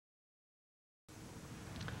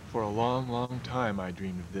For a long, long time I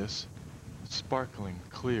dreamed of this. Sparkling,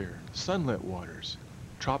 clear, sunlit waters,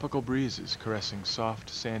 tropical breezes caressing soft,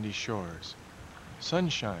 sandy shores,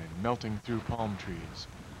 sunshine melting through palm trees,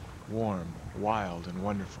 warm, wild, and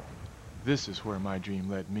wonderful. This is where my dream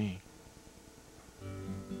led me.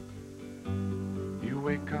 You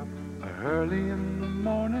wake up early in the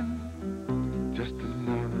morning, just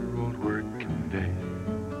another old working day.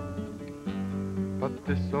 But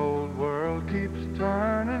this old world keeps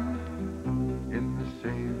turning in the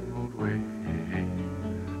same old way.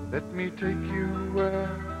 Let me take you where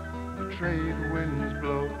the trade winds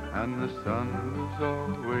blow and the sun will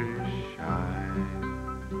always shine.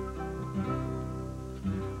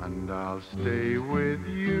 And I'll stay with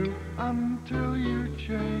you until you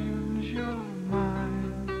change your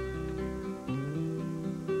mind.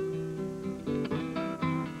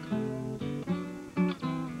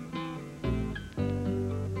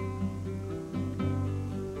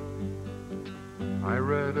 I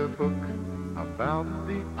read a book about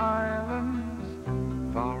the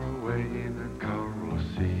islands far away in a coral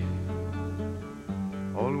sea.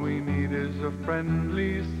 All we need is a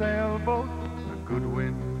friendly sailboat, a good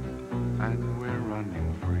wind, and we're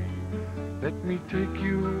running free. Let me take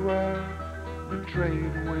you where the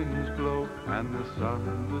trade winds blow and the sun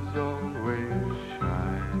does always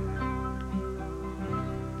shine.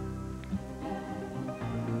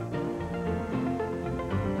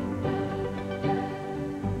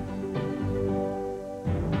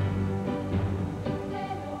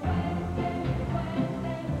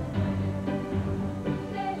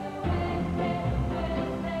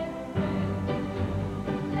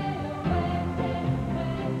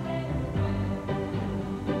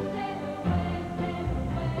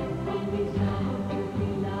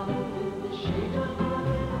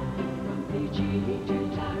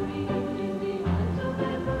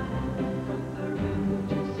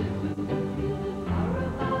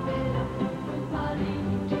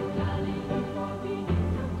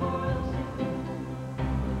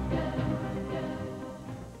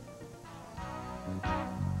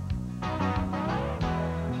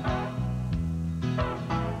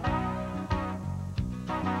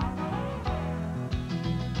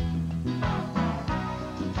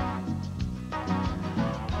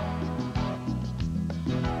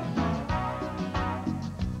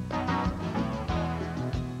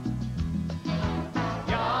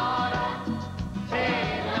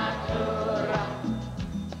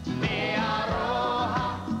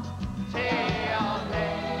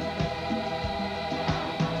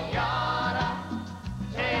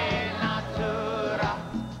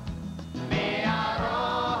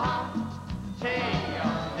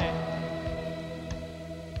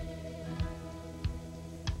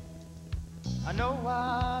 I know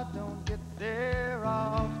I don't get there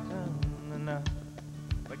often enough,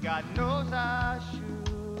 but God knows I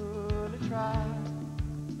surely try.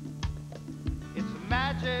 It's a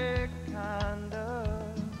magic kind of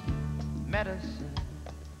medicine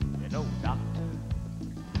that no doctor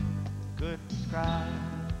could prescribe.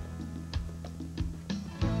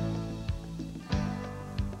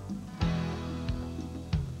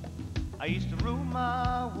 I used to rule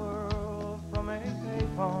my world from a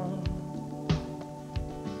payphone,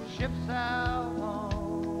 ships out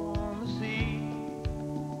on the sea.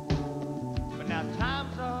 But now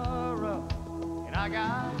times are rough and I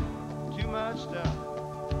got too much stuff.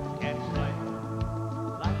 Can't explain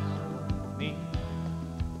life's with me.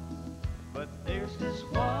 But there's this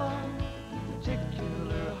one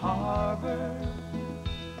particular harbor,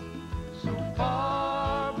 so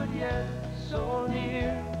far but yet so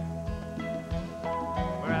near,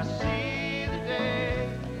 where I see the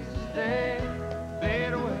days as they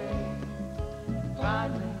fade away,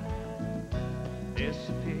 finally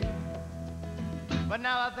disappear. But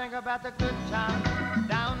now I think about the good times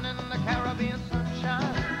down in the Caribbean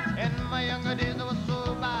sunshine. In my younger days I was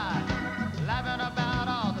so by